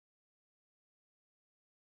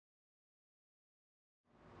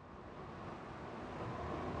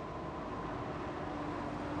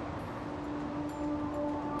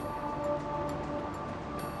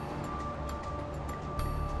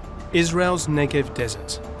Israel's Negev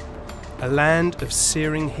desert, a land of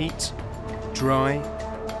searing heat, dry,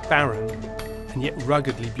 barren, and yet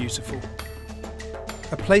ruggedly beautiful.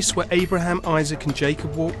 A place where Abraham, Isaac and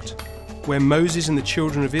Jacob walked, where Moses and the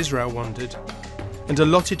children of Israel wandered, and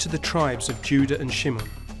allotted to the tribes of Judah and Shimon.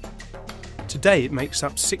 Today it makes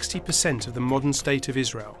up 60% of the modern state of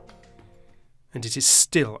Israel, and it is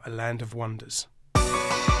still a land of wonders.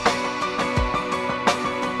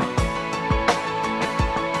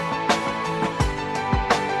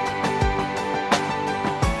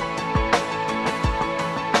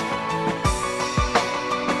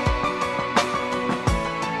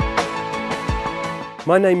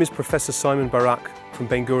 My name is Professor Simon Barak from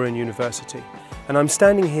Ben-Gurion University, and I'm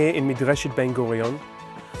standing here in Midreshet Ben-Gurion,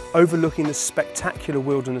 overlooking the spectacular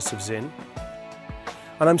wilderness of Zin.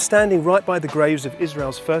 And I'm standing right by the graves of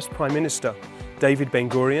Israel's first Prime Minister, David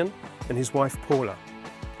Ben-Gurion, and his wife Paula.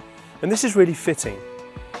 And this is really fitting,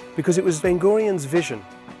 because it was Ben-Gurion's vision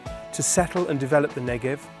to settle and develop the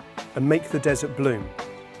Negev and make the desert bloom.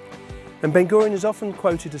 And Ben-Gurion is often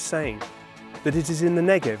quoted as saying that it is in the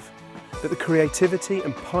Negev that the creativity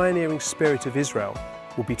and pioneering spirit of Israel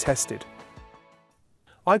will be tested.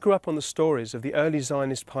 I grew up on the stories of the early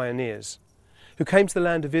Zionist pioneers who came to the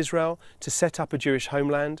land of Israel to set up a Jewish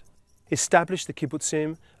homeland, establish the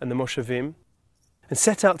kibbutzim and the moshavim, and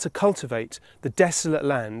set out to cultivate the desolate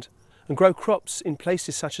land and grow crops in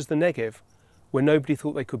places such as the Negev, where nobody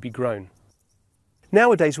thought they could be grown.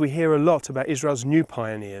 Nowadays we hear a lot about Israel's new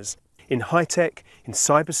pioneers in high-tech, in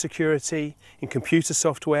cybersecurity, in computer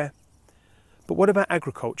software. But what about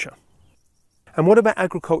agriculture? And what about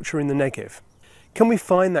agriculture in the Negev? Can we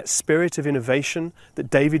find that spirit of innovation that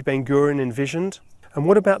David Ben-Gurion envisioned? And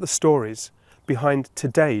what about the stories behind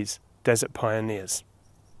today's desert pioneers?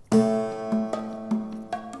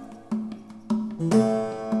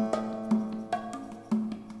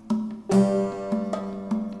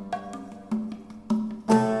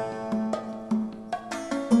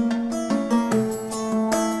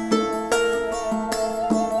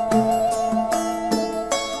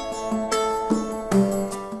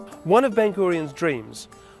 One of Ben-Gurion's dreams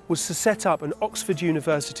was to set up an Oxford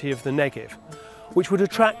University of the Negev, which would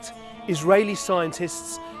attract Israeli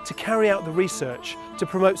scientists to carry out the research to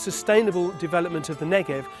promote sustainable development of the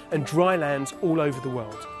Negev and dry lands all over the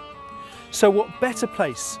world. So what better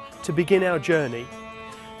place to begin our journey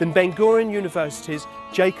than Ben-Gurion University's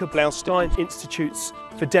Jacob Blaustein Institutes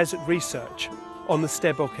for Desert Research on the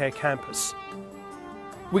Sde Boker campus.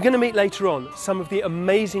 We're going to meet later on some of the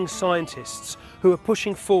amazing scientists who are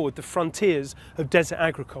pushing forward the frontiers of desert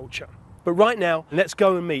agriculture. But right now, let's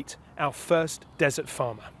go and meet our first desert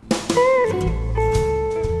farmer.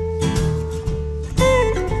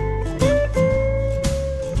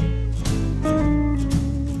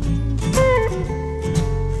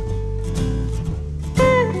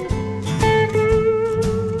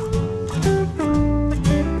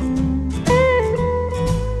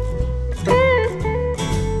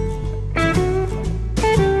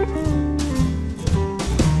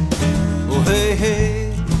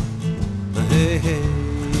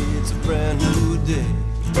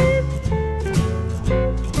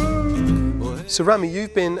 So Rami,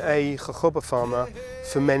 you've been a jojoba farmer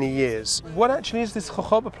for many years. What actually is this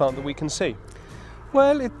jojoba plant that we can see?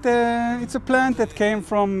 Well, it's a plant that came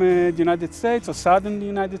from the United States, or southern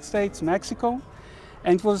United States, Mexico,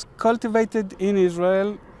 and it was cultivated in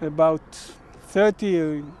Israel about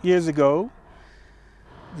 30 years ago.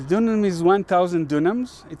 The dunam is 1,000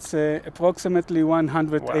 dunams. It's approximately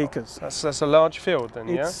 100 acres. That's a large field then,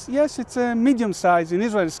 yeah? Yes, it's a medium size. In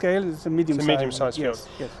Israel scale, it's a medium-sized field.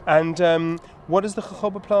 Yes. And what does the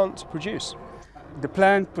jojoba plant produce? The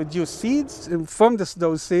plant produces seeds, and from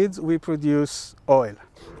those seeds we produce oil.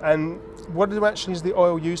 And what actually is the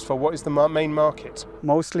oil used for? What is the main market?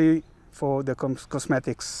 Mostly for the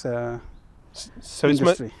cosmetics So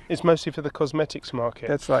industry. It's mostly for the cosmetics market.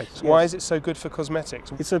 That's right. So why is it so good for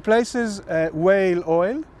cosmetics? It replaces whale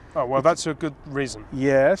oil. Oh, well, that's a good reason.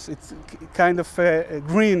 Yes, it's kind of a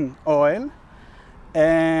green oil,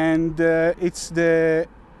 and it's the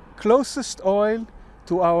closest oil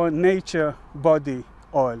to our nature body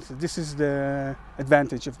oil. So this is the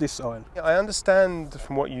advantage of this oil. I understand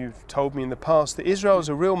from what you've told me in the past that Israel is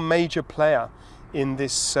a real major player in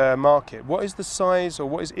this market. What is the size, or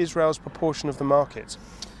what is Israel's proportion of the market?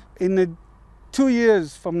 In 2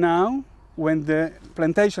 years from now, when the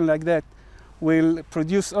plantation like that will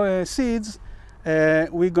produce seeds,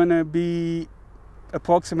 we're going to be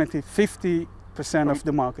approximately 50% of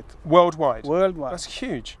the market. Worldwide? Worldwide. That's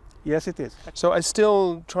huge. Yes, it is. So I'm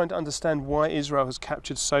still trying to understand why Israel has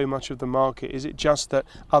captured so much of the market. Is it just that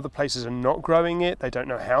other places are not growing it, they don't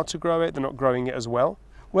know how to grow it, they're not growing it as well?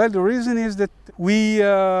 Well, the reason is that we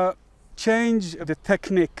change the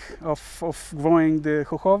technique of growing the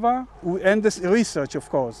jojoba and the research, of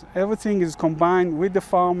course. Everything is combined with the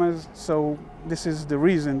farmers, so this is the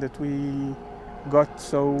reason that we got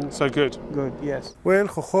so good. Yes. Well,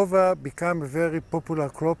 jojoba became a very popular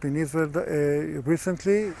crop in Israel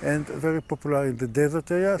recently and very popular in the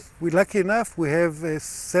desert areas. Lucky enough, we have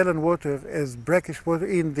saline water as brackish water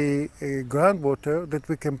in the groundwater that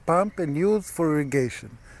we can pump and use for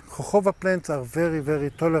irrigation. Jojoba plants are very, very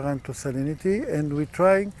tolerant to salinity, and we're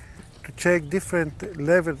trying to check different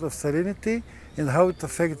levels of salinity and how it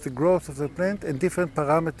affects the growth of the plant and different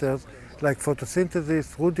parameters like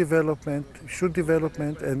photosynthesis, root development, shoot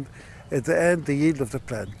development, and at the end, the yield of the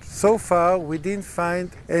plant. So far, we didn't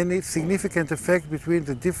find any significant effect between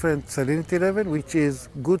the different salinity level, which is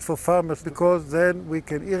good for farmers because then we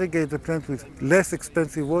can irrigate the plant with less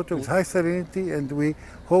expensive water, with high salinity, and we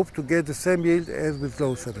hope to get the same yield as with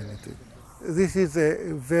low salinity. This is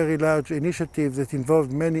a very large initiative that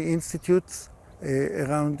involved many institutes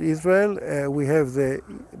around Israel. We have the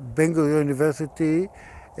Ben-Gurion University,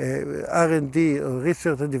 R&D, or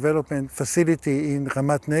Research and Development Facility in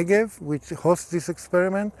Negev, which hosts this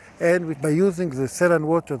experiment. And by using the saline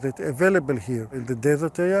water that's available here in the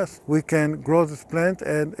desert areas, we can grow this plant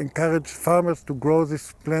and encourage farmers to grow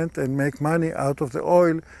this plant and make money out of the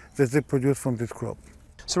oil that they produce from this crop.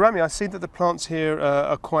 So Rami, I see that the plants here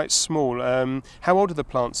are quite small. How old are the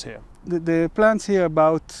plants here? The plants here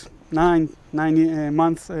about 9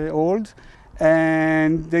 months old,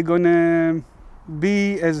 and they're gonna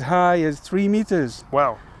be as high as 3 meters.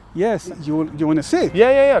 Wow. Yes, you want to see it?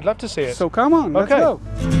 Yeah, I'd love to see it. So come on, let's go.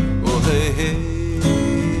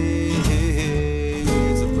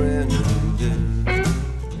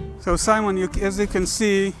 So Simon, as you can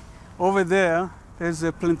see over there's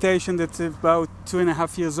a plantation that's about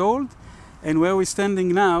 2.5 years old, and where we're standing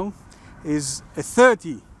now is a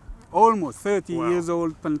almost 30 years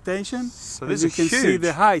old plantation. So this is you can see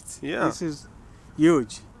the height. Yeah. This is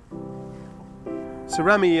huge. So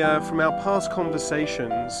Rami, from our past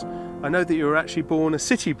conversations, I know that you were actually born a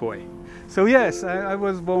city boy. So yes, I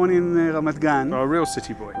was born in Ramat Gan. Oh, a real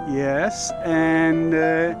city boy. Yes, and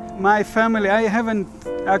my family, I haven't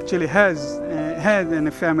actually had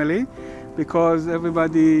any family because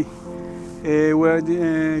everybody were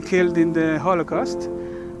killed in the Holocaust.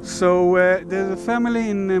 So there's a family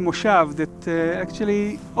in Moshav that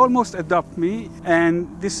actually almost adopted me, and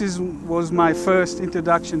this was my first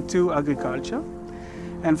introduction to agriculture.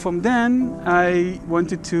 And from then, I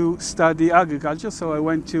wanted to study agriculture, so I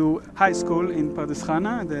went to high school in Pardes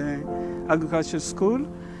Chana, the agriculture school.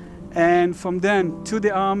 And from then to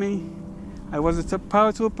the army, I was a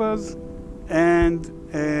paratroopers and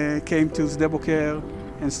came to Sde Boker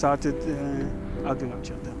and started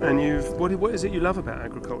agriculture there. And what is it you love about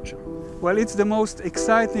agriculture? Well, it's the most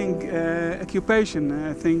exciting occupation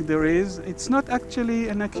I think there is. It's not actually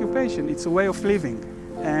an occupation, it's a way of living.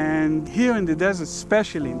 And here in the desert,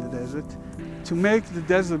 especially in the desert, to make the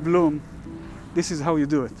desert bloom, this is how you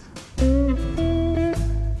do it.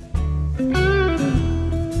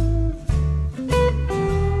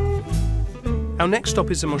 Our next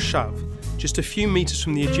stop is a moshav, just a few meters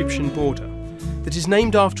from the Egyptian border, that is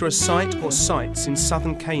named after a site or sites in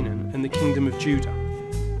southern Canaan and the kingdom of Judah.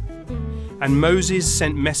 And Moses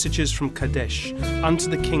sent messengers from Kadesh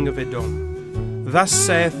unto the king of Edom. Thus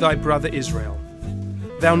saith thy brother Israel,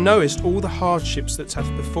 Thou knowest all the hardships that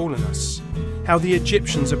have befallen us, how the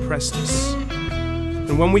Egyptians oppressed us.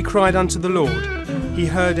 And when we cried unto the Lord, he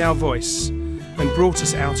heard our voice, and brought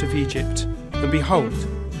us out of Egypt. And behold,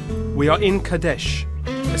 we are in Kadesh,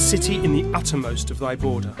 a city in the uttermost of thy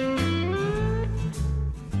border.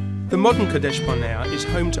 The modern Kadesh Barnea is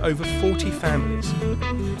home to over 40 families,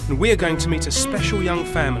 and we are going to meet a special young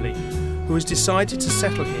family who has decided to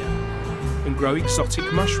settle here and grow exotic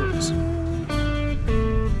mushrooms.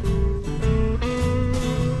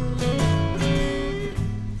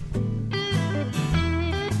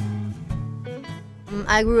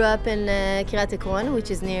 I grew up in Kiryat Ekron,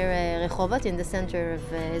 which is near Rehovot, in the center of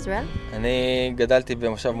Israel. אני גדלתי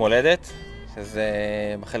במושב מולדת, שזה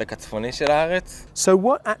בחלק הצפוני של הארץ. So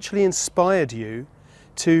what actually inspired you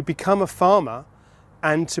to become a farmer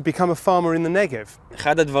and to become a farmer in the Negev?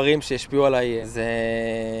 אחד הדברים שהשפיעו עליי זה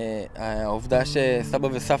העובדה שסבא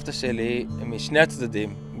וסבתא שלי משני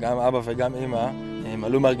הצדדים, גם אבא וגם אמא, הם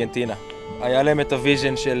עלו מארגנטינה. היה להם את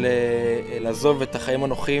הוויז'ן של לעזוב את החיים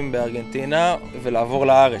הנוחים בארגנטינה ולעבור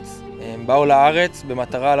לארץ. הם באו לארץ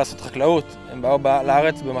במטרה לעשות חקלאות, הם באו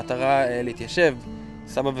לארץ במטרה להתיישב.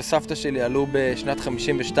 סבא וסבתא שלי עלו בשנת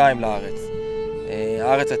 52 לארץ.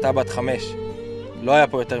 הארץ הייתה בת 5, לא היה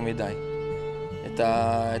פה יותר מדי.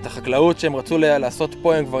 את החקלאות שהם רצו לעשות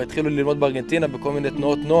פה, הם כבר התחילו ללמוד בארגנטינה בכל מיני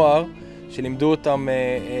תנועות נוער, שלימדו אותם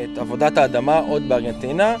את עבודת האדמה עוד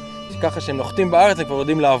בארגנטינה, שככה שהם נוחתים בארץ הם כבר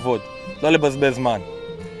יודעים לעבוד, לא לבזבז זמן.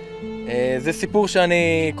 זה סיפור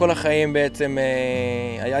שאני כל החיים בעצם,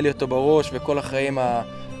 היה לי אותו בראש, וכל החיים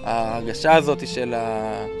ההרגשה הזאת של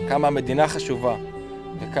כמה המדינה חשובה,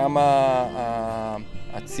 וכמה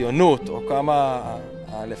הציונות, או כמה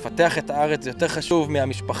לפתח את הארץ יותר חשוב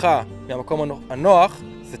מהמשפחה, מהמקום הנוח,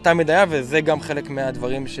 זה תמיד היה, וזה גם חלק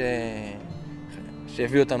מהדברים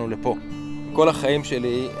שהביאו אותנו לפה. כל החיים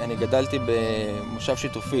שלי אני גדלתי במושב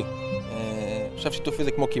שיתופי. מושב שיתופי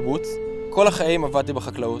זה כמו קיבוץ. כל החיים עבדתי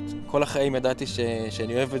בחקלאות, כל החיים ידעתי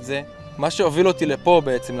שאני אוהב את זה. מה שהוביל אותי לפה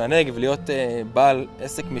בעצם, לנגב, להיות בעל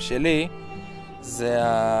עסק משלי, זה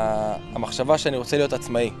המחשבה שאני רוצה להיות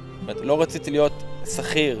עצמאי. זאת אומרת, לא רציתי להיות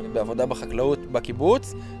שכיר בעבודה בחקלאות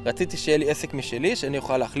בקיבוץ, רציתי שיהיה לי עסק משלי, שאני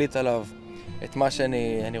אוכל להחליט עליו את מה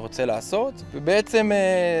שאני רוצה לעשות, ובעצם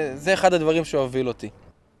זה אחד הדברים שהוביל אותי.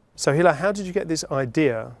 So Hila, how did you get this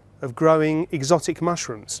idea of growing exotic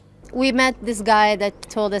mushrooms? We met this guy that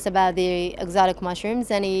told us about the exotic mushrooms,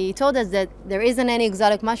 and he told us that there isn't any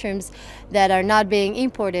exotic mushrooms that are not being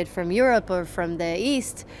imported from Europe or from the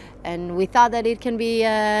East, and we thought that it can be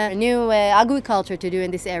a new agriculture to do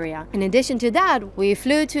in this area. In addition to that, we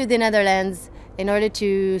flew to the Netherlands in order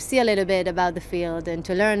to see a little bit about the field and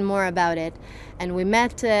to learn more about it, and we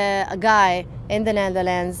met a guy in the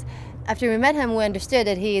Netherlands. After we met him, we understood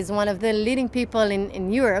that he is one of the leading people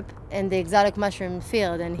in Europe in the exotic mushroom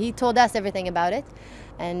field, and he told us everything about it,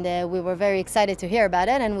 and we were very excited to hear about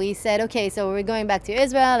it, and we said, okay, so we're going back to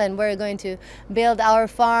Israel, and we're going to build our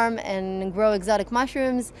farm and grow exotic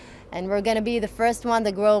mushrooms, and we're going to be the first one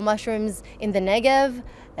to grow mushrooms in the Negev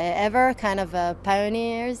ever, kind of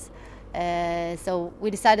pioneers. So we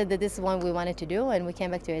decided that this is what we wanted to do, and we came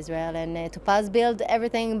back to Israel, and Topaz built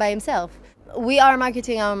everything by himself. We are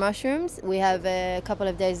marketing our mushrooms. We have a couple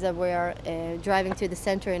of days that we are driving to the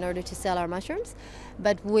center in order to sell our mushrooms,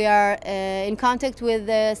 but we are in contact with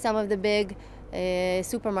some of the big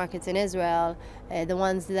supermarkets in Israel, the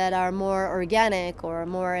ones that are more organic or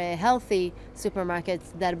more healthy supermarkets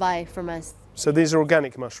that buy from us. So these are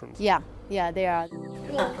organic mushrooms? Yeah, they are.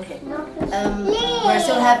 Okay. We're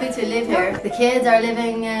so happy to live here. The kids are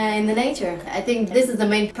living in the nature. I think this is the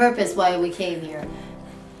main purpose why we came here,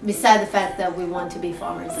 beside the fact that we want to be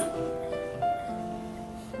farmers.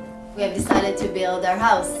 We have decided to build our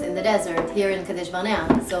house in the desert here in Kadesh Barnea.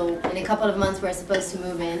 So in a couple of months we're supposed to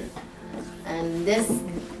move in. And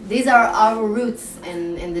these are our roots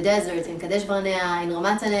in the desert, in Kadesh Barnea, in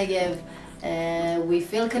Ramat Negev. We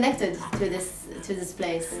feel connected to this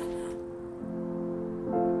place.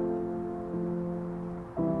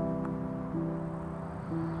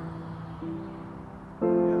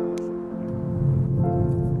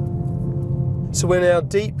 So we're now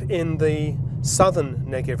deep in the southern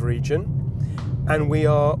Negev region, and we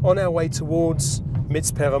are on our way towards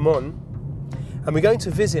Mitzpe Ramon, and we're going to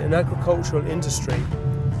visit an agricultural industry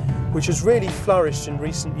which has really flourished in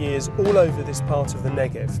recent years all over this part of the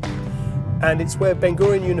Negev. And it's where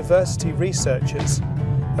Ben-Gurion University researchers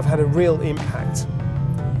have had a real impact.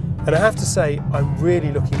 And I have to say, I'm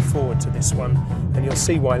really looking forward to this one, and you'll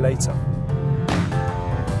see why later.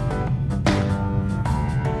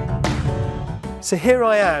 So here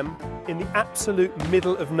I am in the absolute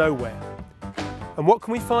middle of nowhere. And what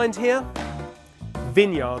can we find here?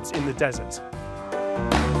 Vineyards in the desert.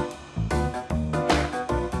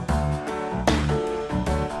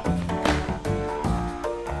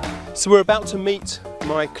 So we're about to meet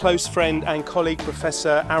my close friend and colleague,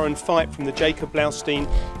 Professor Aaron Feit from the Jacob Blaustein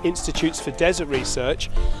Institutes for Desert Research.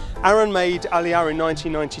 Aaron made Aliyah in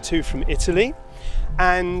 1992 from Italy,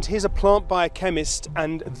 and he's a plant biochemist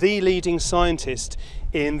and the leading scientist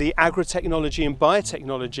in the agrotechnology and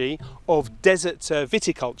biotechnology of desert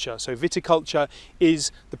viticulture. So viticulture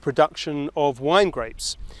is the production of wine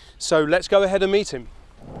grapes. So let's go ahead and meet him.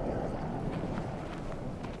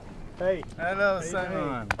 Hey. Hello,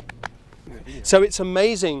 Simon. So it's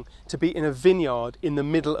amazing to be in a vineyard in the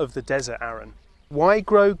middle of the desert, Aaron. Why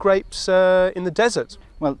grow grapes in the desert?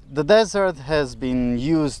 Well, the desert has been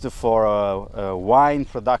used for wine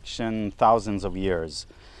production thousands of years.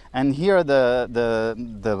 And here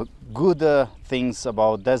the good things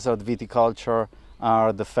about desert viticulture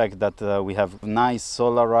are the fact that we have nice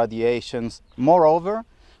solar radiations. Moreover,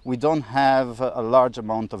 we don't have a large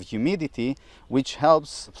amount of humidity, which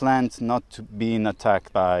helps plants not to be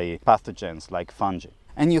attacked by pathogens like fungi.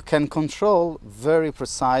 And you can control very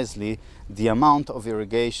precisely the amount of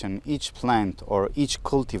irrigation each plant or each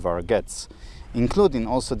cultivar gets, including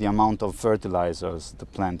also the amount of fertilizers the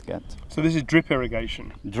plant gets. So this is drip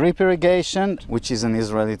irrigation? Drip irrigation, which is an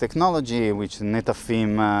Israeli technology, which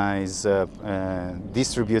Netafim is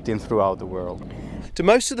distributing throughout the world. Do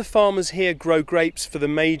most of the farmers here grow grapes for the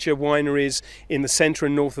major wineries in the centre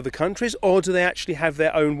and north of the countries, or do they actually have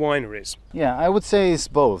their own wineries? Yeah, I would say it's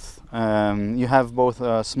both. You have both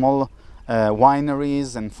small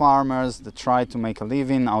wineries and farmers that try to make a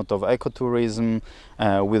living out of ecotourism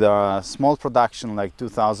with a small production like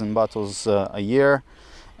 2,000 bottles a year.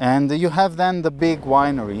 And you have then the big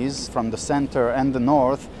wineries from the center and the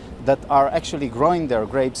north that are actually growing their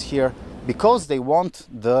grapes here because they want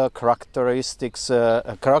the characteristic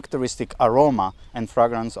aroma and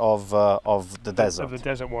fragrance of the desert. Of the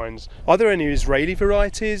desert wines. Are there any Israeli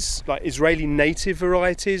varieties, like Israeli native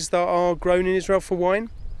varieties that are grown in Israel for wine?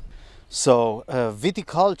 So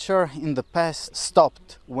viticulture in the past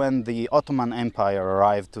stopped when the Ottoman Empire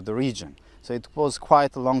arrived to the region. So it was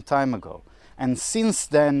quite a long time ago. And since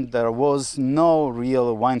then there was no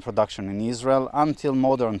real wine production in Israel until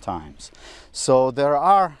modern times. So there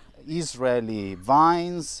are Israeli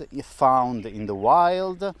vines found in the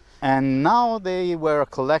wild, and now they were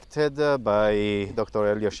collected by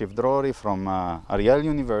Dr. Eliashiv Drori from Ariel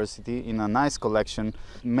University in a nice collection,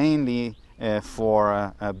 mainly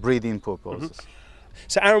for breeding purposes.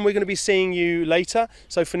 So Aaron, we're going to be seeing you later,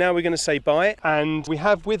 so for now we're going to say bye, and we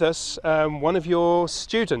have with us one of your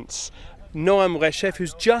students, Noam Reshev,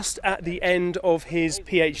 who's just at the end of his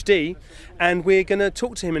PhD, and we're going to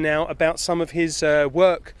talk to him now about some of his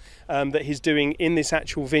work that he's doing in this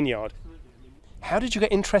actual vineyard. How did you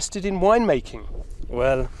get interested in winemaking?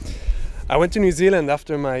 Well, I went to New Zealand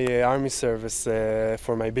after my army service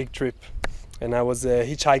for my big trip, and I was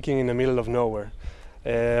hitchhiking in the middle of nowhere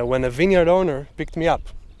when a vineyard owner picked me up.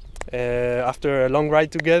 After a long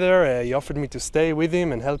ride together, he offered me to stay with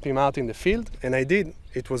him and help him out in the field, and I did.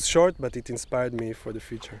 It was short, but it inspired me for the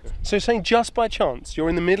future. So you're saying just by chance, you're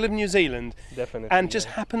in the middle of New Zealand, Definitely, and just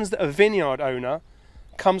happens that a vineyard owner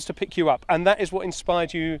comes to pick you up, and that is what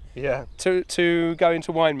inspired you to go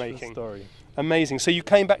into winemaking? True story. Amazing. So you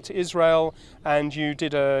came back to Israel and you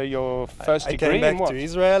did your first degree I came back in what? to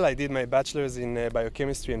Israel. I did my bachelor's in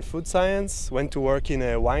biochemistry and food science, went to work in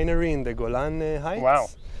a winery in the Golan Heights. Wow.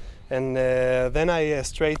 And then I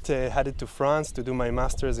straight headed to France to do my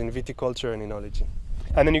master's in viticulture and enology.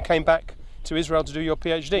 And then you came back to Israel to do your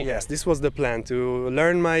PhD? Yes, this was the plan, to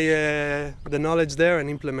learn my the knowledge there and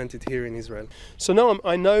implement it here in Israel. So Noam,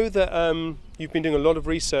 I know that you've been doing a lot of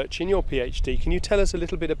research in your PhD. Can you tell us a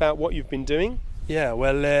little bit about what you've been doing? Yeah,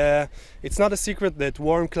 well, it's not a secret that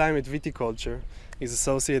warm climate viticulture is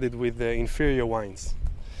associated with inferior wines.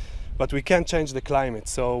 But we can't change the climate,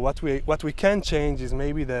 so what we can change is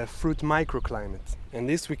maybe the fruit microclimate. And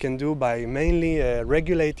this we can do by mainly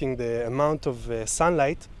regulating the amount of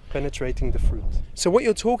sunlight penetrating the fruit. So what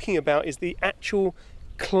you're talking about is the actual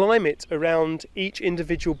climate around each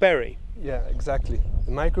individual berry? Yeah, exactly.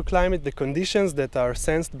 The microclimate, the conditions that are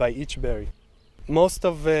sensed by each berry. Most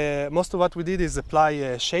of what we did is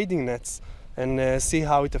apply shading nets and see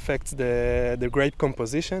how it affects the grape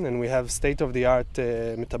composition, and we have state-of-the-art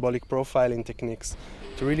metabolic profiling techniques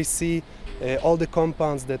to really see all the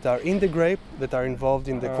compounds that are in the grape that are involved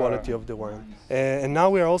in the quality of the wine. And now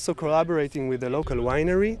we are also collaborating with a local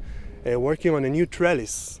winery, working on a new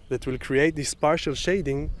trellis that will create this partial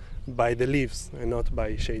shading by the leaves and not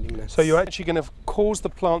by shading nets. So you're actually going to cause the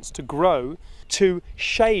plants to grow to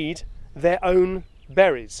shade their own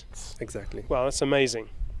berries? Exactly. Wow, that's amazing.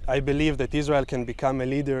 I believe that Israel can become a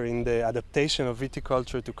leader in the adaptation of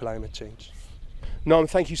viticulture to climate change. Noam,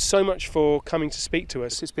 thank you so much for coming to speak to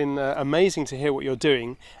us. It's been amazing to hear what you're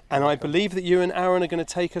doing, and I believe that you and Aaron are going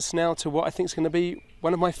to take us now to what I think is going to be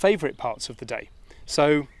one of my favourite parts of the day.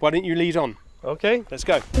 So why don't you lead on? Okay, let's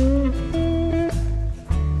go.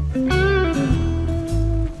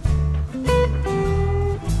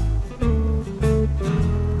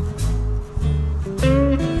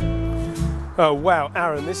 Oh wow,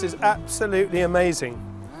 Aaron, this is absolutely amazing.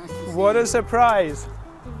 What a surprise.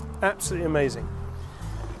 Absolutely amazing.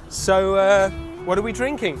 So, what are we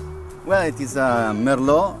drinking? Well, it is a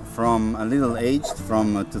Merlot from a little aged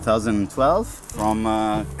from 2012 from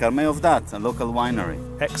Carmel of Dat, a local winery.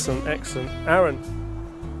 Excellent, excellent. Aaron,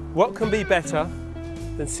 what can be better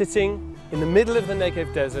than sitting in the middle of the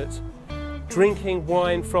Negev desert, drinking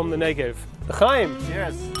wine from the Negev? L'chaim!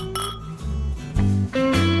 Cheers!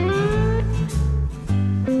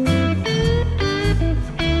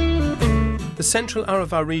 The central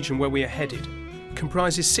Arava region where we are headed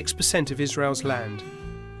comprises 6% of Israel's land,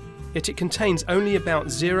 yet it contains only about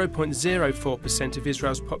 0.04% of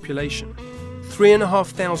Israel's population,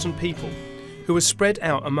 3,500 people who are spread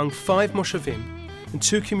out among 5 moshavim and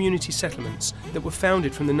 2 community settlements that were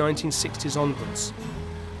founded from the 1960s onwards.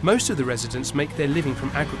 Most of the residents make their living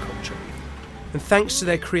from agriculture, and thanks to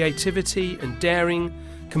their creativity and daring,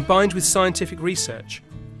 combined with scientific research,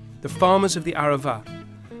 the farmers of the Arava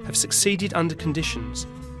have succeeded under conditions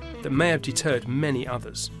that may have deterred many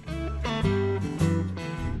others.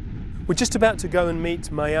 We're just about to go and meet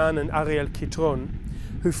Mayan and Ariel Kitron,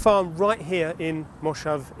 who farm right here in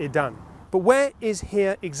Moshav Edan. But where is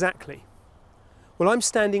here exactly? Well, I'm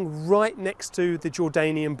standing right next to the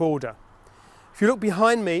Jordanian border. If you look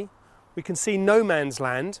behind me, we can see no man's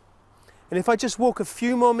land. And if I just walk a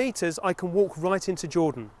few more meters, I can walk right into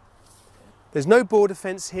Jordan. There's no border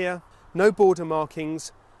fence here, no border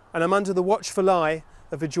markings, and I'm under the watchful eye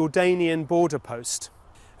of a Jordanian border post.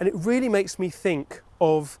 And it really makes me think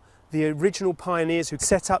of the original pioneers who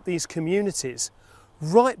set up these communities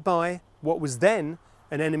right by what was then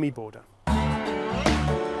an enemy border.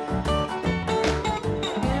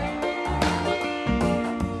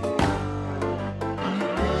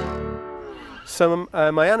 So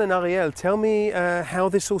Mayan and Ariel, tell me how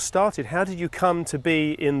this all started. How did you come to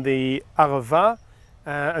be in the Arava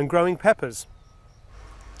and growing peppers?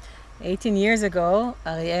 18 years ago,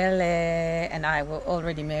 Ariel and I were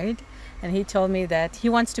already married, and he told me that he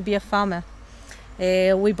wants to be a farmer.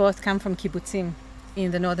 We both come from kibbutzim in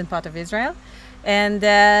the northern part of Israel, and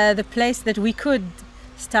the place that we could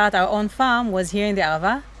start our own farm was here in the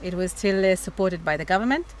Arava. It was still supported by the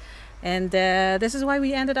government, and this is why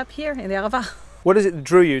we ended up here in the Arava. What is it that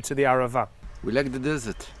drew you to the Arava? We like the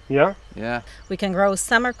desert. Yeah? Yeah. We can grow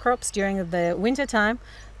summer crops during the winter time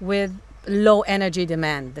with low energy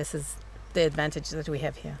demand. This is the advantage that we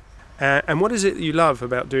have here. And what is it that you love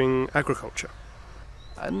about doing agriculture?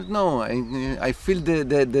 I don't know. I feel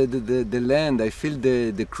the land. I feel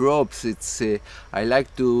the crops. It's I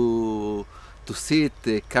like to see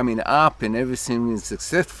it coming up and everything is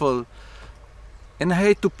successful. And I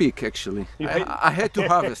hate to pick, actually. I hate to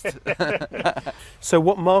harvest. So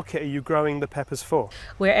what market are you growing the peppers for?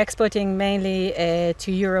 We're exporting mainly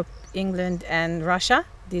to Europe, England and Russia.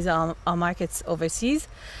 These are our markets overseas.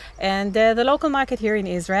 And the local market here in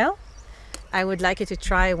Israel. I would like you to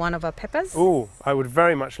try one of our peppers. Oh, I would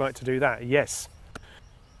very much like to do that, yes.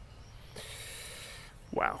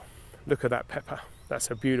 Wow, look at that pepper.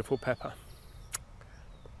 That's a beautiful pepper.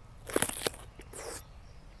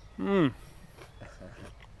 Mmm.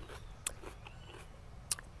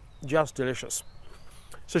 Just delicious.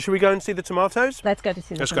 So should we go and see the tomatoes? Let's go to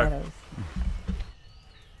see the tomatoes.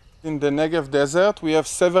 In the Negev desert, we have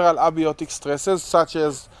several abiotic stresses, such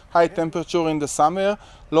as high temperature in the summer,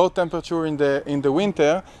 low temperature in the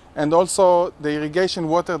winter, and also the irrigation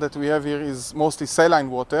water that we have here is mostly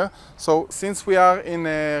saline water. So since we are in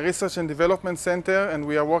a research and development center and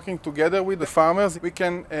we are working together with the farmers, we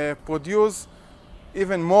can produce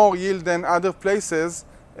even more yield than other places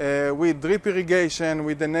with drip irrigation,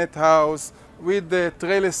 with the net house, with the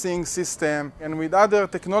trellising system, and with other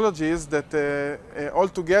technologies that all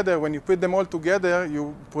together, when you put them all together,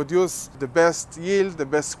 you produce the best yield, the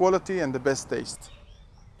best quality, and the best taste.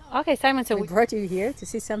 Okay, Simon, so we brought you here to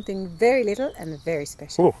see something very little and very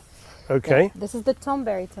special. Oh, okay. Yeah, this is the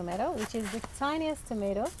tomberry tomato, which is the tiniest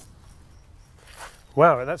tomato.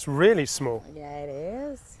 Wow, that's really small. Yeah, it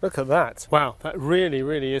is. Look at that. Wow, that really,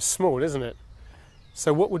 really is small, isn't it?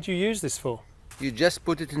 So what would you use this for? You just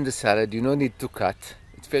put it in the salad. You don't need to cut.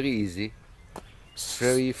 It's very easy. It's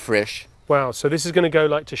very fresh. Wow, so this is going to go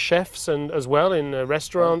like to chefs and as well in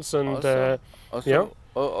restaurants and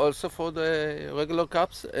also for the regular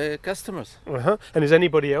customers. And is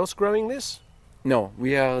anybody else growing this? No,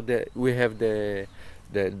 we have the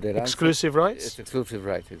exclusive rights. It's exclusive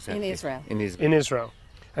right, exactly. In Israel. In Israel.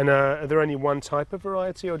 And are there only one type of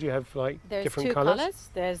variety, or do you have like different colors? There's 2 colors.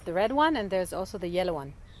 There's the red one and there's also the yellow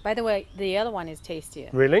one. By the way, the yellow one is tastier.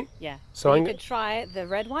 Really? Yeah. So you could try the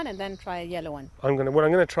red one and then try a yellow one. I'm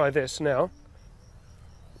gonna try this now.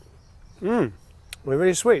 They're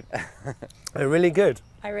really sweet. They're really good.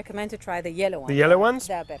 I recommend to try the yellow ones. The yellow ones?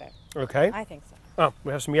 They're better. Okay. I think so. Oh,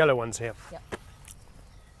 we have some yellow ones here. Yeah.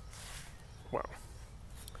 Wow.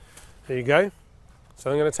 There you go. So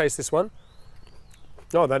I'm going to taste this one.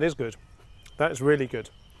 Oh, that is good. That is really good.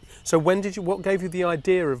 So what gave you the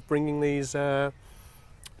idea of bringing these to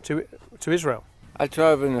Israel? I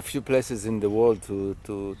travel in a few places in the world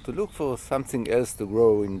to look for something else to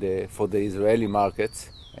grow for the Israeli markets.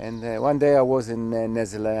 And one day I was in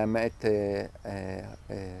Netherlands. I met a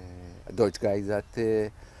Dutch guy that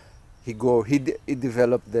he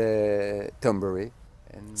developed the tomberry.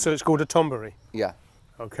 And So it's called a tomberry? yeah,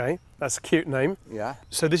 Okay, that's a cute name. yeah.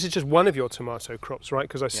 So this is just one of your tomato crops, right?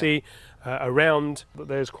 Because I see around that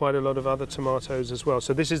there's quite a lot of other tomatoes as well.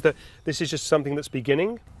 So this is just something that's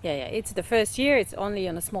beginning? Yeah, it's the first year, it's only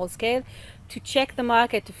on a small scale to check the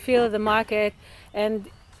market, to feel the market. And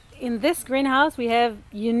in this greenhouse we have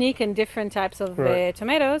unique and different types of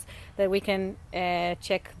tomatoes that we can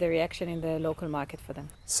check the reaction in the local market for them.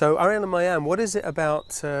 So Ariel and Mayam, what is it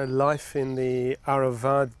about life in the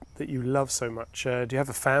Aravad that you love so much? Do you have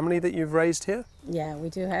a family that you've raised here? Yeah,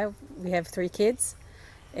 we have 3 kids.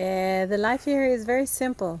 The life here is very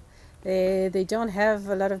simple. They don't have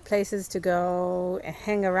a lot of places to go and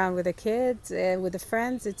hang around with the kids, with the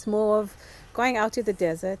friends. It's more of going out to the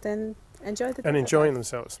desert and enjoying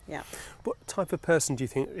themselves. Yeah. What type of person do you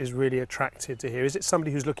think is really attracted to here? Is it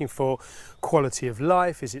somebody who's looking for quality of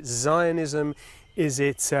life? Is it Zionism? Is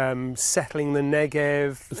it settling the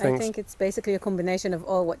Negev? I think it's basically a combination of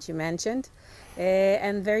all what you mentioned.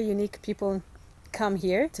 And very unique people come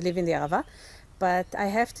here to live in the Arava. But I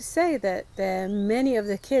have to say that many of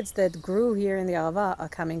the kids that grew here in the Arava are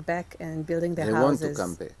coming back and building their houses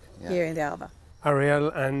want to come back, here in the Arava. Ariel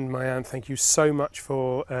and Mayam, thank you so much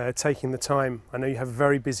for taking the time. I know you have a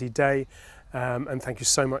very busy day, and thank you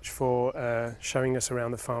so much for showing us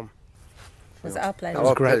around the farm. It was our pleasure.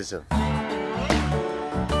 Our great. pleasure.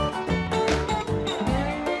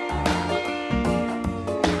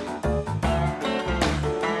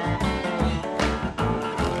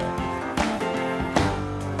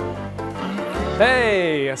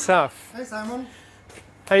 Hey, Asaf. Hey Simon,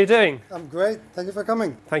 How are you doing? I'm great. Thank you for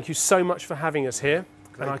coming. Thank you so much for having us here.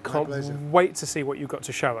 Great, And I my can't pleasure. wait to see what you've got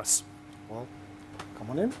to show us. Well, come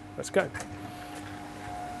on in. Let's go.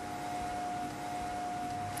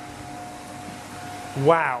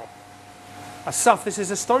 Wow. Asaf, this is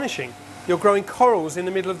astonishing. You're growing corals in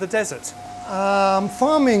the middle of the desert. I'm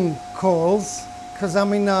farming corals because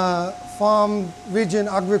I'm in a farm region,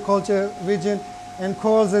 agriculture region, and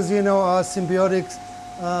corals, as you know, are symbiotics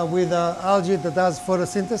with algae that does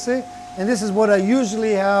photosynthesis. And this is what I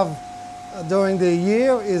usually have during the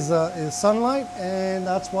year is sunlight, and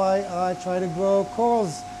that's why I try to grow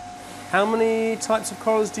corals. How many types of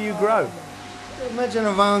corals do you grow? Imagine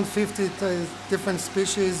around 50 different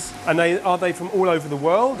species. And are they from all over the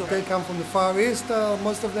world? They come from the Far East,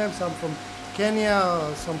 most of them, some from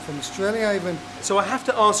Kenya, some from Australia even. So I have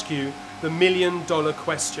to ask you the million-dollar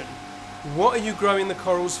question. What are you growing the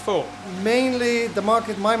corals for? Mainly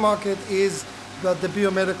my market is the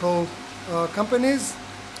biomedical companies,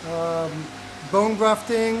 bone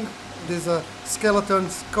grafting. These are skeleton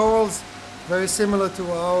corals, very similar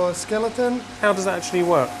to our skeleton. How does that actually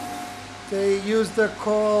work? They use the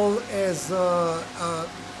coral as a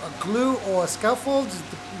glue or a scaffold,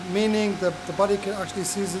 meaning the body can actually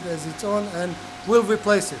seize it as its own and will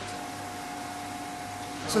replace it.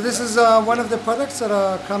 So this is one of the products that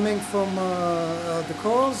are coming from the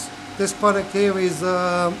corals. This product here is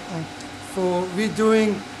for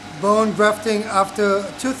redoing bone grafting after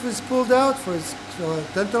a tooth is pulled out for its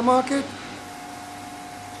dental market.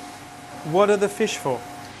 What are the fish for?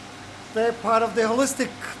 They're part of the holistic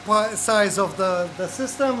size of the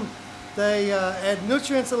system. They add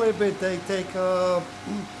nutrients a little bit. They take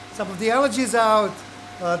some of the allergies out.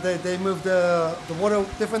 They move the water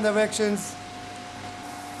different directions.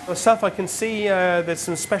 Asaf, I can see there's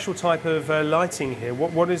some special type of lighting here.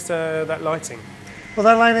 What is that lighting? Well,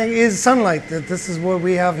 that lighting is sunlight. This is what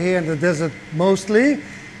we have here in the desert mostly.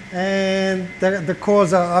 And the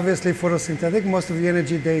corals are obviously photosynthetic. Most of the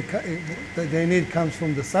energy they need comes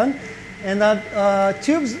from the sun. And that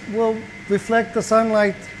tubes will reflect the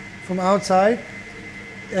sunlight from outside.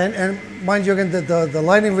 And mind you, again, the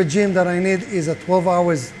lighting regime that I need is a 12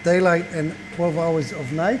 hours daylight and 12 hours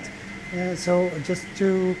of night. And so just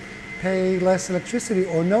to pay less electricity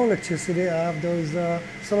or no electricity, I have those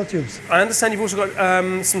solar tubes. I understand you've also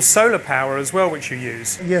got some solar power as well, which you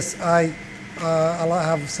use. Yes, I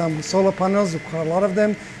have some solar panels, quite a lot of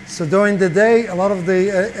them. So during the day, a lot of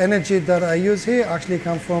the energy that I use here actually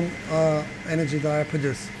comes from energy that I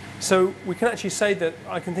produce. So we can actually say that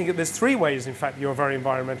I can think of there's 3 ways, in fact, you're very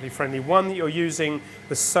environmentally friendly. 1, that you're using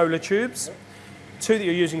the solar tubes. 2, that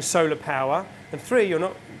you're using solar power. And 3, you're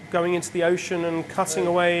not going into the ocean and cutting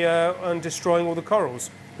away and destroying all the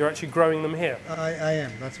corals. You're actually growing them here. I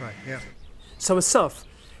am, that's right, yeah. So Asaf,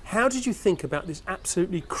 how did you think about this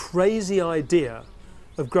absolutely crazy idea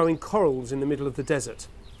of growing corals in the middle of the desert?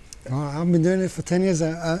 Well, I've been doing it for 10 years.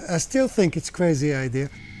 I still think it's a crazy idea.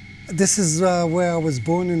 This is where I was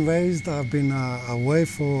born and raised. I've been away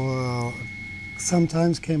for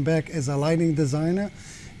sometimes came back as a lighting designer,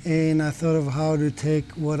 and I thought of how to take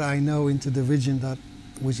what I know into the region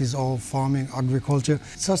which is all farming, agriculture.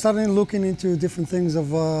 So I started looking into different things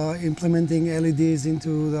of implementing LEDs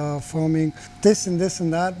into the farming. This and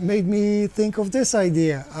that made me think of this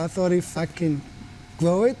idea. I thought if I can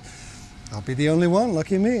grow it, I'll be the only one,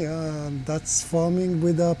 lucky me. That's farming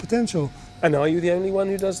with potential. And are you the only one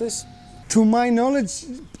who does this? To my knowledge,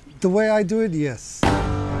 the way I do it, yes.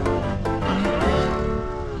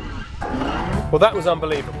 Well, that was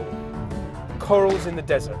unbelievable. Corals in the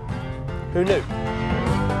desert. Who knew?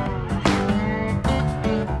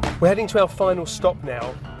 We're heading to our final stop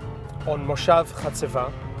now on Moshav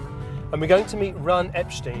Chatzeva, and we're going to meet Ran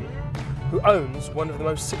Epstein, who owns one of the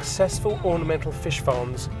most successful ornamental fish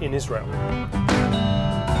farms in Israel.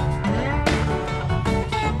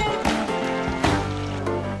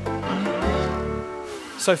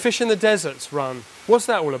 So fish in the deserts, Ran, what's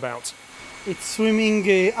that all about? It's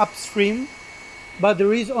swimming upstream, but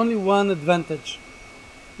there is only one advantage.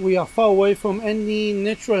 We are far away from any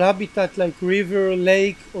natural habitat like river,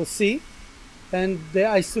 lake or sea, and the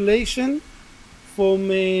isolation from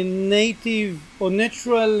a native or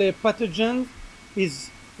natural pathogen is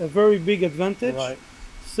a very big advantage. Right.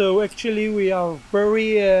 So actually we are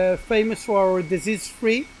very famous for our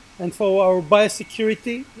disease-free and for our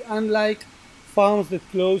biosecurity, unlike farms that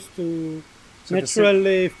close to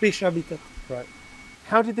natural fish habitat. Right.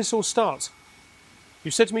 How did this all start? You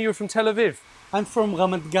said to me you were from Tel Aviv. I'm from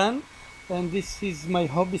Ramat Gan, and this is my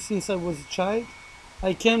hobby since I was a child.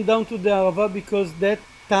 I came down to the Arava because that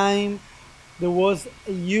time there was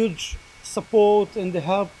a huge support and the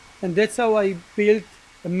help, and that's how I built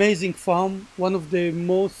amazing farm, one of the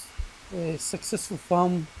most successful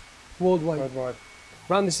farm worldwide.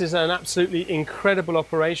 Ran, this is an absolutely incredible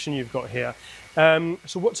operation you've got here.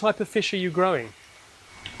 So what type of fish are you growing?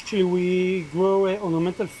 Actually, we grow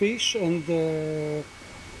ornamental fish, and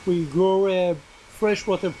we grow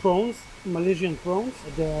freshwater prawns, Malaysian prawns.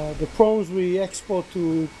 The prawns we export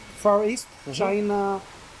to Far East, China,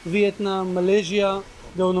 Vietnam, Malaysia.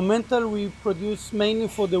 The ornamental we produce mainly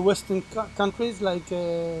for the Western countries like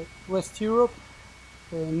West Europe,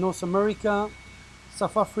 North America,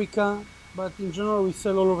 South Africa, but in general we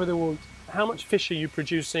sell all over the world. How much fish are you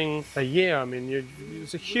producing a year? I mean,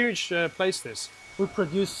 it's a huge place, this. We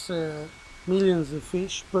produce millions of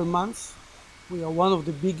fish per month. We are one of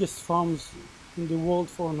the biggest farms in the world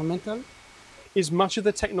for ornamental. Is much of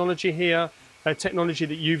the technology here technology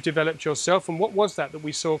that you've developed yourself, and what was that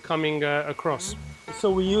we saw coming across?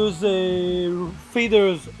 So we use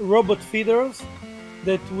feeders, robot feeders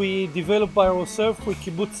that we developed by ourselves with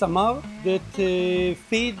Kibbutz Samar that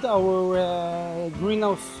feed our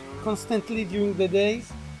greenhouse constantly during the day,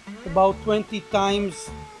 about 20 times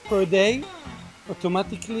per day,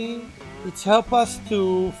 automatically. It's helped us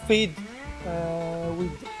to feed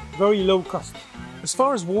with very low cost. As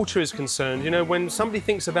far as water is concerned, you know, when somebody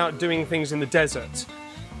thinks about doing things in the desert,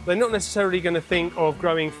 they're not necessarily going to think of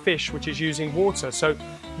growing fish, which is using water. So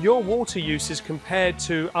your water use is compared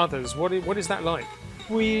to others. What is that like?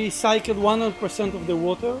 We recycle 100% of the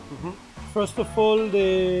water. First of all,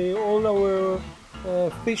 all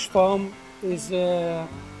our fish farm is a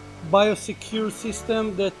biosecure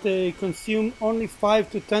system that consumes only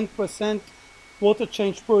 5 to 10% water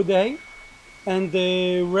change per day. And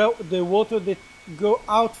the water that go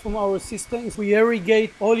out from our system, we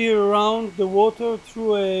irrigate all year round the water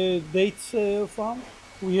through a dates farm.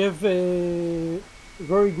 We have a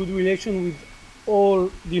very good relation with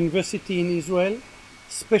all the university in Israel,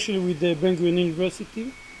 especially with the Ben-Gurion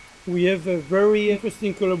University. We have a very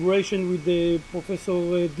interesting collaboration with the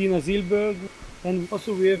Professor Dina Zilberg, and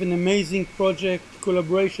also we have an amazing project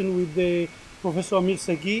collaboration with the Professor Amir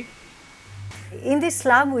Sagi. In this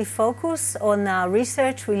lab, we focus on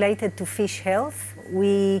research related to fish health.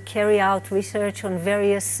 We carry out research on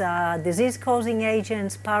various disease-causing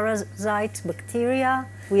agents, parasites, bacteria.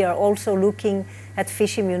 We are also looking at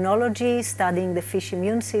fish immunology, studying the fish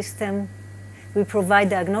immune system. We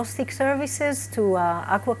provide diagnostic services to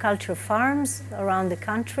aquaculture farms around the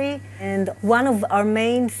country. And one of our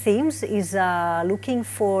main themes is looking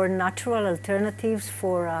for natural alternatives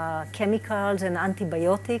for chemicals and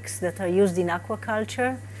antibiotics that are used in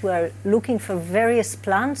aquaculture. We are looking for various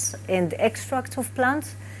plants and extracts of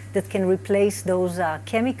plants that can replace those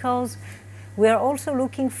chemicals. We are also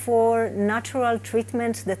looking for natural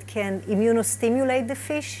treatments that can immunostimulate the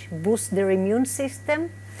fish, boost their immune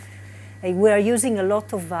system. We are using a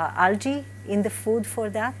lot of algae in the food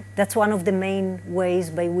for that. That's one of the main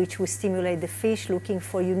ways by which we stimulate the fish, looking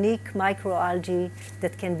for unique microalgae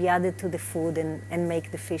that can be added to the food and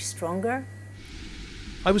make the fish stronger.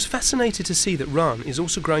 I was fascinated to see that Ran is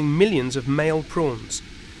also growing millions of male prawns,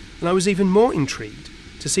 and I was even more intrigued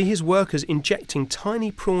to see his workers injecting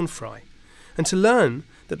tiny prawn fry, and to learn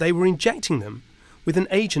that they were injecting them with an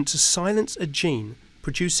agent to silence a gene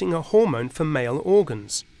producing a hormone for male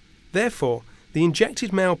organs. Therefore, the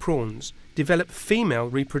injected male prawns develop female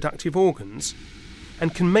reproductive organs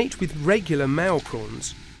and can mate with regular male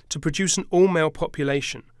prawns to produce an all-male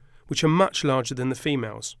population, which are much larger than the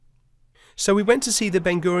females. So we went to see the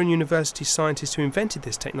Ben-Gurion University scientist who invented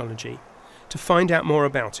this technology to find out more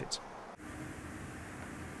about it.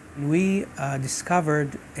 We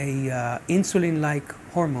discovered a insulin-like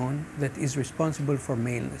hormone that is responsible for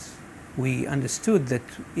maleness. We understood that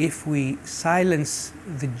if we silence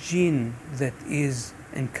the gene that is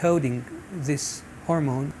encoding this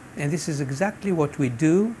hormone, and this is exactly what we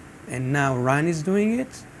do, and now Ran is doing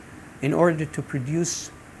it, in order to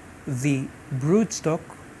produce the broodstock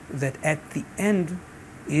that at the end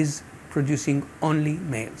is producing only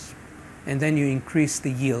males. And then you increase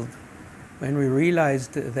the yield. When we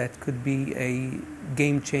realized that could be a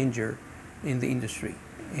game changer in the industry.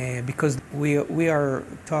 Because we are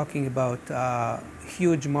talking about a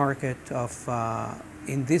huge market of,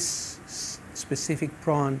 in this specific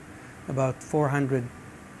prawn, about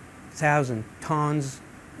 400,000 tons,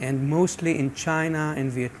 and mostly in China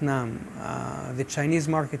and Vietnam. The Chinese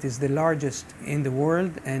market is the largest in the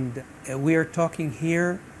world, and we are talking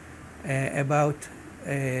here about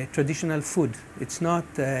traditional food. It's not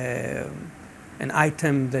an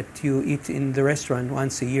item that you eat in the restaurant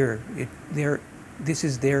once a year. This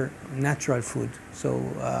is their natural food, so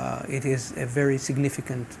it is a very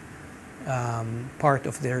significant part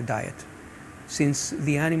of their diet. Since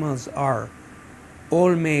the animals are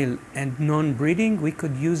all male and non-breeding, we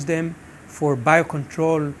could use them for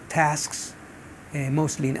biocontrol tasks,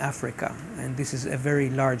 mostly in Africa, and this is a very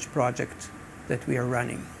large project that we are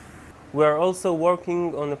running. We are also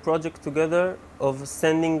working on a project together of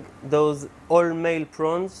sending those all-male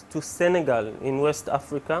prawns to Senegal in West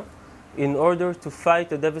Africa in order to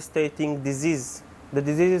fight a devastating disease. The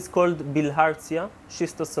disease is called bilharzia,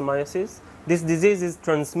 schistosomiasis. This disease is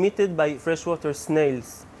transmitted by freshwater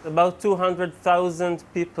snails. About 200,000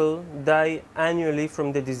 people die annually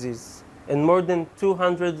from the disease, and more than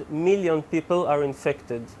 200 million people are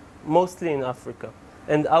infected, mostly in Africa.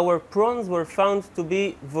 And our prawns were found to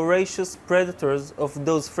be voracious predators of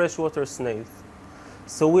those freshwater snails.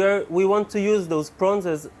 So we want to use those prawns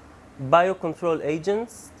as biocontrol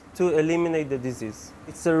agents to eliminate the disease.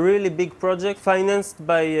 It's a really big project financed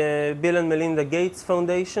by Bill and Melinda Gates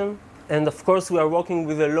Foundation. And of course, we are working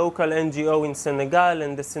with a local NGO in Senegal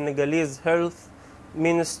and the Senegalese Health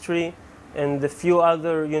Ministry and a few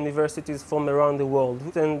other universities from around the world.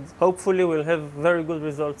 And hopefully we'll have very good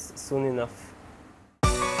results soon enough.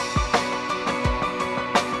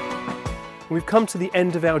 We've come to the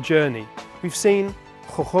end of our journey. We've seen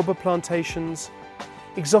jojoba plantations,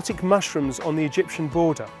 exotic mushrooms on the Egyptian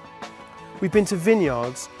border. We've been to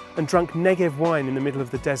vineyards and drunk Negev wine in the middle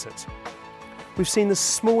of the desert. We've seen the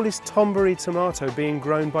smallest tomberry tomato being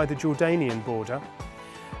grown by the Jordanian border,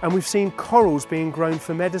 and we've seen corals being grown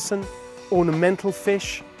for medicine, ornamental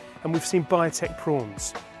fish, and we've seen biotech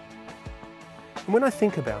prawns. And when I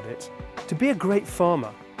think about it, to be a great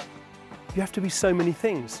farmer, you have to be so many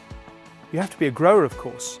things. You have to be a grower, of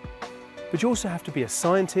course, but you also have to be a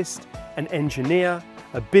scientist, an engineer,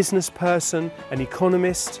 a business person, an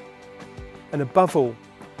economist, and above all,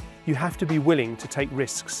 you have to be willing to take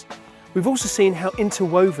risks. We've also seen how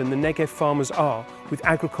interwoven the Negev farmers are with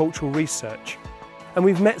agricultural research, and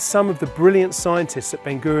we've met some of the brilliant scientists at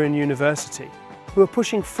Ben-Gurion University who are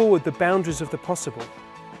pushing forward the boundaries of the possible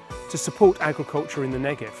to support agriculture in the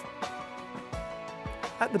Negev.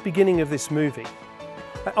 At the beginning of this movie,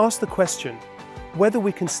 I asked the question whether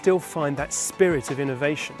we can still find that spirit of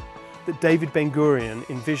innovation that David Ben-Gurion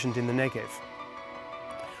envisioned in the Negev.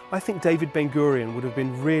 I think David Ben-Gurion would have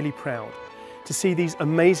been really proud to see these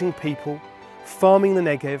amazing people farming the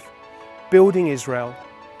Negev, building Israel,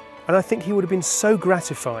 and I think he would have been so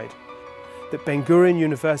gratified that Ben-Gurion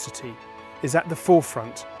University is at the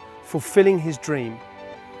forefront, fulfilling his dream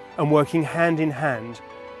and working hand in hand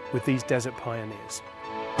with these desert pioneers.